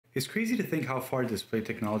It's crazy to think how far display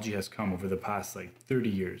technology has come over the past like 30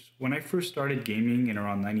 years. When I first started gaming in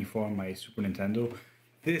around 94 on my Super Nintendo,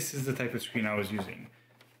 this is the type of screen I was using.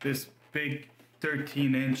 This big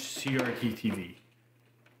 13-inch CRT TV.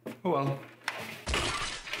 Oh well.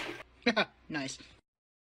 Nice.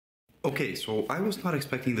 Okay, so I was not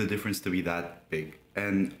expecting the difference to be that big.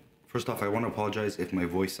 And first off, I want to apologize if my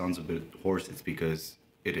voice sounds a bit hoarse. It's because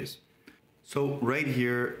it is. So right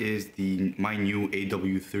here is my new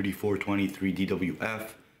AW3423DWF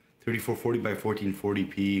 3440 by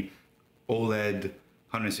 1440p OLED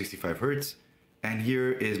 165 Hz. And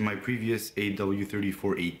here is my previous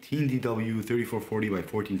AW3418DW 3440 by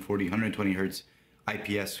 1440 120 Hz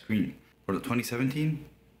IPS screen. For the 2017,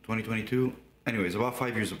 2022, anyways, about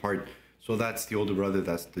 5 years apart. So that's the older brother,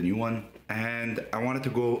 that's the new one. And I wanted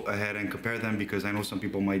to go ahead and compare them because I know some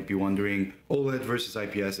people might be wondering, OLED versus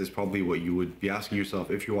IPS is probably what you would be asking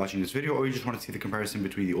yourself if you're watching this video, or you just want to see the comparison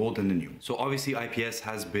between the old and the new. So obviously IPS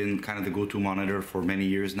has been kind of the go-to monitor for many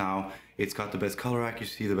years now. It's got the best color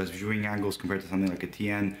accuracy, the best viewing angles compared to something like a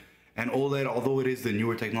TN. And OLED, although it is the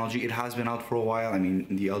newer technology, it has been out for a while. I mean,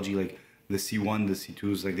 the LG, like the C1, the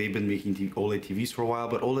C2s, like they've been making OLED TVs for a while,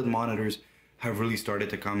 but OLED monitors have really started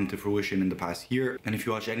to come to fruition in the past year. And if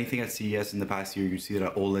you watch anything at CES in the past year, you see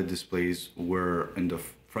that OLED displays were in the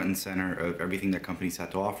front and center of everything that companies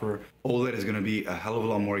had to offer. OLED is gonna be a hell of a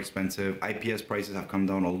lot more expensive. IPS prices have come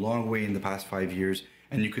down a long way in the past 5 years,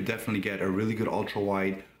 and you could definitely get a really good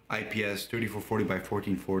ultra-wide IPS 3440 by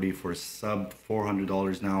 1440 for sub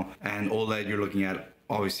 $400 now. And OLED, you're looking at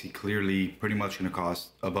obviously clearly pretty much gonna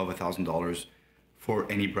cost above $1,000 for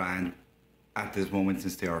any brand at this moment,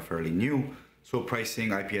 since they are fairly new. So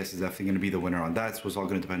pricing, IPS is definitely going to be the winner on that. So it's all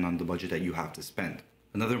going to depend on the budget that you have to spend.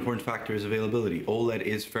 Another important factor is availability. OLED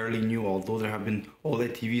is fairly new, although there have been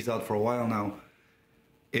OLED TVs out for a while now.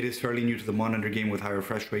 It is fairly new to the monitor game with high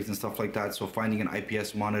refresh rates and stuff like that. So finding an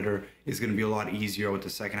IPS monitor is going to be a lot easier with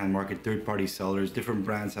the secondhand market, third-party sellers. Different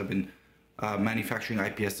brands have been manufacturing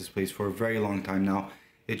IPS displays for a very long time now.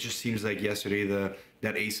 It just seems like yesterday that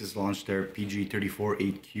Asus launched their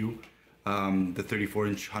PG348Q, the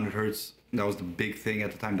 34-inch 100 Hz. That was the big thing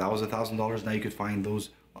at the time. That was $1,000. Now you could find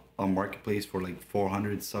those on marketplace for like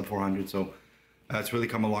 400, sub 400. So it's really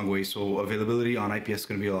come a long way. So availability on IPS is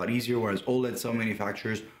going to be a lot easier, whereas OLED, some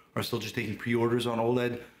manufacturers are still just taking pre-orders on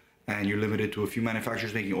OLED, and you're limited to a few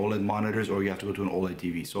manufacturers making OLED monitors, or you have to go to an OLED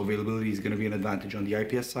TV. So availability is going to be an advantage on the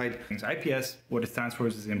IPS side. IPS, what it stands for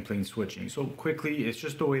is in-plane switching. So quickly, it's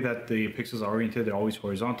just the way that the pixels are oriented. They're always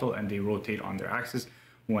horizontal and they rotate on their axis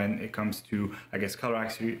when it comes to, I guess, color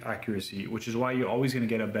accuracy, which is why you're always going to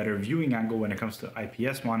get a better viewing angle when it comes to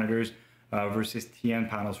IPS monitors versus TN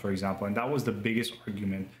panels, for example. And that was the biggest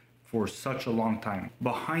argument for such a long time.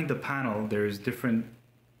 Behind the panel, there's different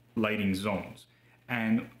lighting zones.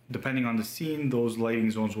 And depending on the scene, those lighting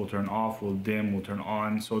zones will turn off, will dim, will turn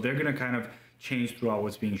on. So they're going to kind of change throughout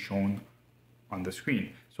what's being shown on the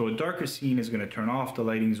screen. So a darker scene is going to turn off the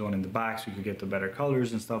lighting zone in the back so you can get the better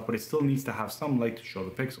colors and stuff, but it still needs to have some light to show the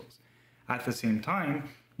pixels. At the same time,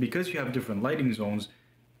 because you have different lighting zones,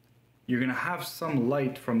 you're going to have some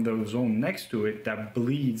light from the zone next to it that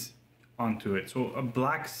bleeds onto it. So a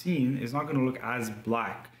black scene is not going to look as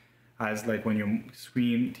black as like when your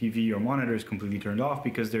screen, TV, or monitor is completely turned off,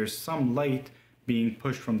 because there's some light being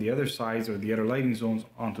pushed from the other sides or the other lighting zones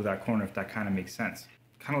onto that corner, if that kind of makes sense.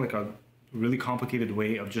 Kind of like a really complicated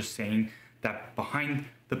way of just saying that behind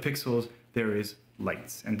the pixels there is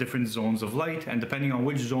lights and different zones of light, and depending on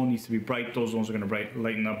which zone needs to be bright, those zones are going to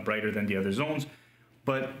lighten up brighter than the other zones.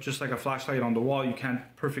 But just like a flashlight on the wall, you can't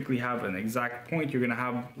perfectly have an exact point. You're going to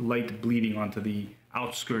have light bleeding onto the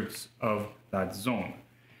outskirts of that zone,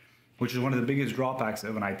 which is one of the biggest drawbacks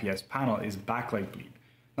of an IPS panel, is backlight bleed.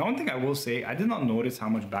 Now, one thing I will say, I did not notice how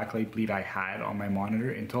much backlight bleed I had on my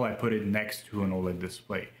monitor until I put it next to an OLED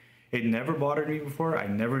display. It never bothered me before, I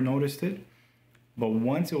never noticed it, but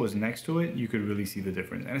once it was next to it, you could really see the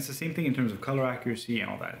difference. And it's the same thing in terms of color accuracy and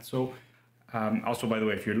all that. So also, by the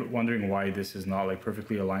way, if you're wondering why this is not like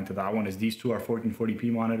perfectly aligned to that one, is these two are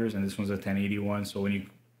 1440p monitors and this one's a 1080 one. So when you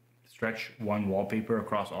stretch one wallpaper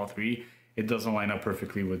across all three, it doesn't line up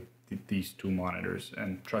perfectly with these two monitors.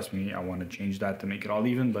 And trust me, I want to change that to make it all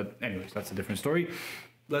even, but anyways, that's a different story.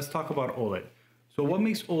 Let's talk about OLED. So what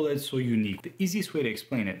makes OLED so unique? The easiest way to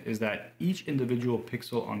explain it is that each individual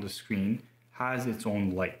pixel on the screen has its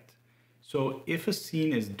own light. So if a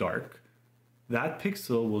scene is dark, that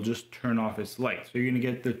pixel will just turn off its light. So you're going to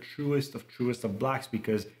get the truest of blacks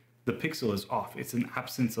because the pixel is off. It's an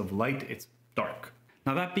absence of light, it's dark.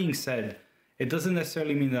 Now that being said, it doesn't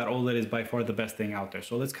necessarily mean that OLED is by far the best thing out there.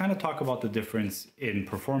 So let's kind of talk about the difference in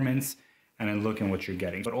performance and then look at what you're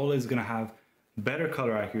getting. But OLED is going to have better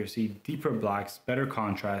color accuracy, deeper blacks, better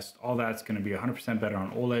contrast. All that's going to be 100% better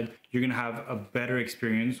on OLED. You're going to have a better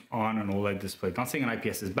experience on an OLED display. Not saying an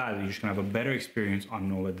IPS is bad, you're just going to have a better experience on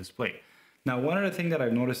an OLED display. Now, one other thing that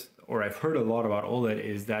I've noticed, or I've heard a lot about OLED,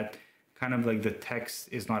 is that kind of like the text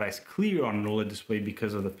is not as clear on an OLED display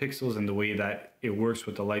because of the pixels and the way that it works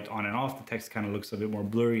with the light on and off. The text kind of looks a bit more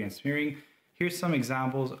blurry and smearing. Here's some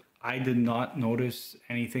examples. I did not notice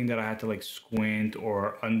anything that I had to like squint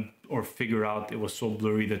or figure out. It was so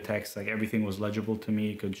blurry, the text, like everything was legible to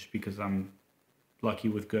me. It could just because I'm lucky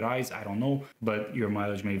with good eyes, I don't know. But your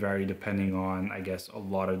mileage may vary depending on, I guess, a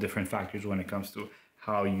lot of different factors when it comes to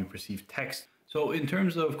how you perceive text. So in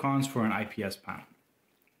terms of cons for an IPS panel,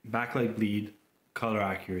 backlight bleed, color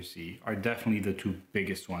accuracy are definitely the two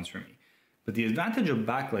biggest ones for me. But the advantage of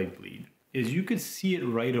backlight bleed is you could see it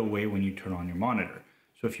right away when you turn on your monitor.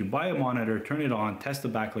 So if you buy a monitor, turn it on, test the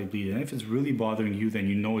backlight bleed, and if it's really bothering you, then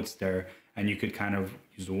you know it's there, and you could kind of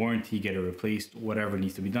use the warranty, get it replaced, whatever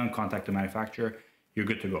needs to be done, contact the manufacturer, you're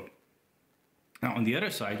good to go. Now on the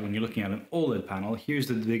other side, when you're looking at an OLED panel, here's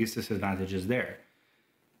the biggest disadvantages there.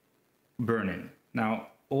 Burn-in. Now,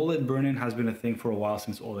 OLED burn-in has been a thing for a while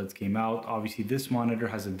since OLEDs came out. Obviously, this monitor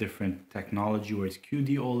has a different technology where it's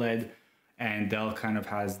QD OLED, and Dell kind of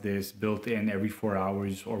has this built in every 4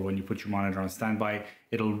 hours, or when you put your monitor on standby,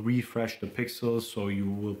 it'll refresh the pixels so you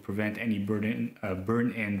will prevent any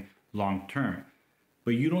burn-in long term.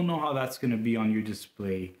 But you don't know how that's going to be on your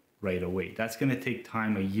display right away. That's going to take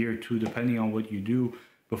time, a year or two, depending on what you do,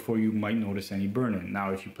 before you might notice any burn-in.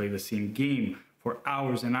 Now, if you play the same game for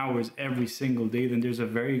hours and hours every single day, then there's a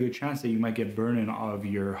very good chance that you might get burn-in of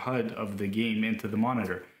your HUD of the game into the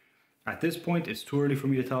monitor. At this point, it's too early for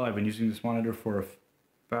me to tell. I've been using this monitor for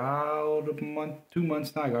about a month, 2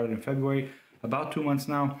 months now. I got it in February, about 2 months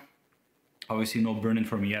now. Obviously no burn-in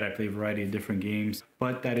for me yet. I play a variety of different games,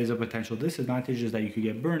 but that is a potential disadvantage, is that you could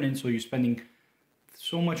get burn-in. So you're spending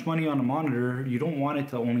so much money on a monitor, you don't want it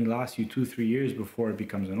to only last you 2-3 years before it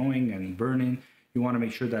becomes annoying and burn-in. You want to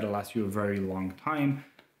make sure that it lasts you a very long time.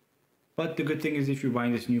 But the good thing is, if you're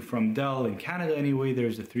buying this new from Dell in Canada anyway,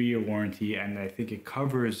 there's a 3-year warranty, and I think it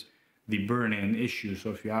covers the burn-in issue. So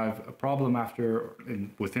if you have a problem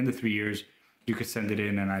within the 3 years, you could send it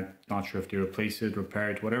in, and I'm not sure if they replace it,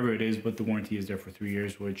 repair it, whatever it is, but the warranty is there for 3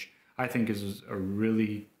 years, which I think is a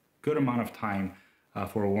really good amount of time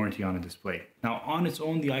for a warranty on a display. Now, on its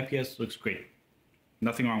own, the IPS looks great.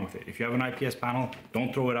 Nothing wrong with it. If you have an IPS panel,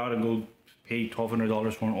 don't throw it out and go pay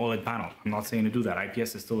 $1,200 for an OLED panel. I'm not saying to do that.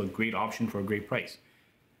 IPS is still a great option for a great price.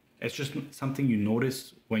 It's just something you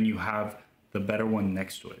notice when you have the better one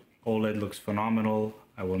next to it. OLED looks phenomenal.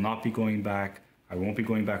 I will not be going back. I won't be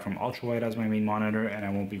going back from ultrawide as my main monitor, and I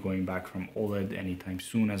won't be going back from OLED anytime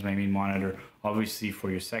soon as my main monitor. Obviously,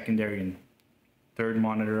 for your secondary and third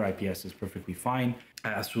monitor, IPS is perfectly fine. I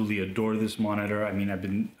absolutely adore this monitor. I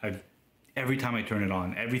mean, every time I turn it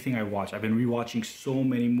on, everything I watch, I've been rewatching so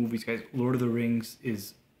many movies, guys. Lord of the Rings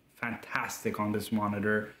is fantastic on this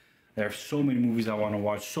monitor. There are so many movies I want to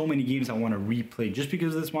watch, so many games I want to replay. Just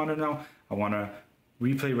because of this monitor now, I want to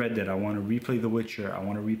replay Red Dead, I want to replay The Witcher, I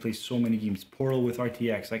want to replay so many games, Portal with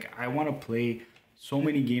RTX. Like, I want to play so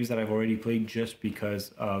many games that I've already played just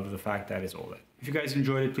because of the fact that it's OLED. If you guys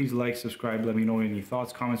enjoyed it, please like, subscribe, let me know any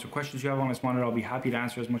thoughts, comments, or questions you have on this monitor. I'll be happy to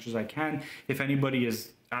answer as much as I can. If anybody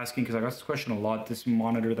is asking, because I got this question a lot, this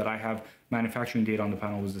monitor that I have, manufacturing date on the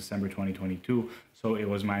panel was December 2022, so it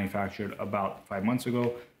was manufactured about 5 months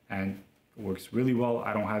ago, and works really well.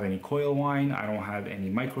 I don't have any coil whine. I don't have any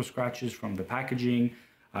micro scratches from the packaging.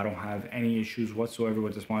 I don't have any issues whatsoever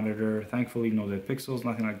with this monitor. Thankfully, no dead pixels,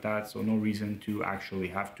 nothing like that. So no reason to actually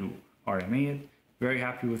have to RMA it. Very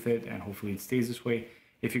happy with it, and hopefully it stays this way.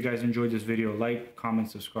 If you guys enjoyed this video, like, comment,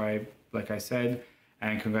 subscribe, like I said,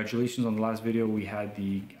 and congratulations on the last video.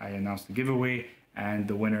 I announced the giveaway, and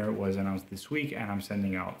the winner was announced this week, and I'm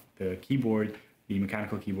sending out the keyboard, the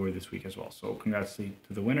mechanical keyboard, this week as well. So congrats to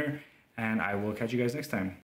the winner, and I will catch you guys next time.